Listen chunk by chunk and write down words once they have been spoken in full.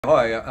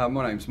Hi,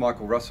 my name's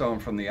Michael Russo. I'm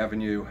from the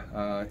Avenue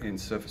in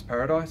Surfers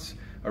Paradise.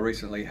 I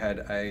recently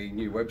had a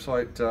new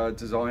website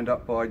designed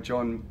up by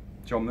John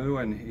Moo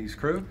and his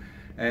crew,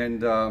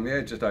 and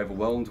yeah, just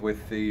overwhelmed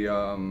with the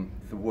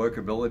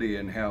workability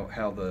and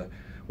how the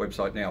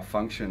website now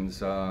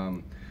functions.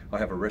 I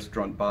have a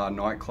restaurant, bar,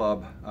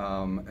 nightclub,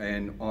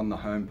 and on the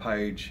home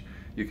page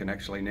you can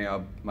actually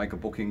now make a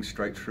booking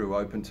straight through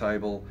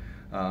OpenTable.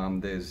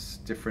 There's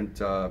different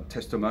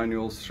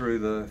testimonials through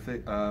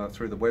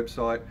the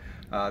website.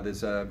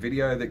 There's a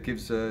video that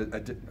gives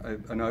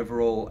an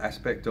overall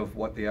aspect of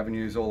what the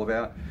Avenue is all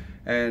about,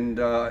 and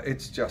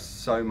it's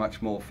just so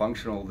much more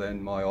functional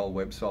than my old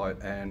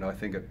website, and I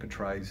think it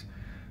portrays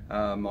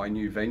my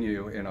new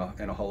venue in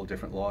a whole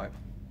different light.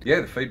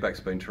 Yeah, the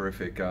feedback's been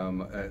terrific.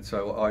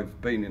 So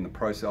I've been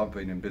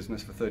in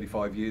business for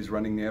 35 years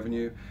running the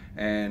Avenue,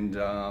 and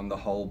the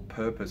whole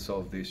purpose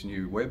of this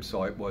new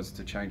website was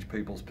to change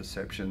people's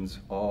perceptions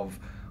of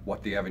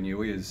what the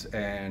Avenue is,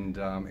 and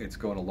it's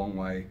gone a long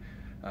way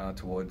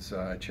towards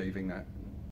achieving that.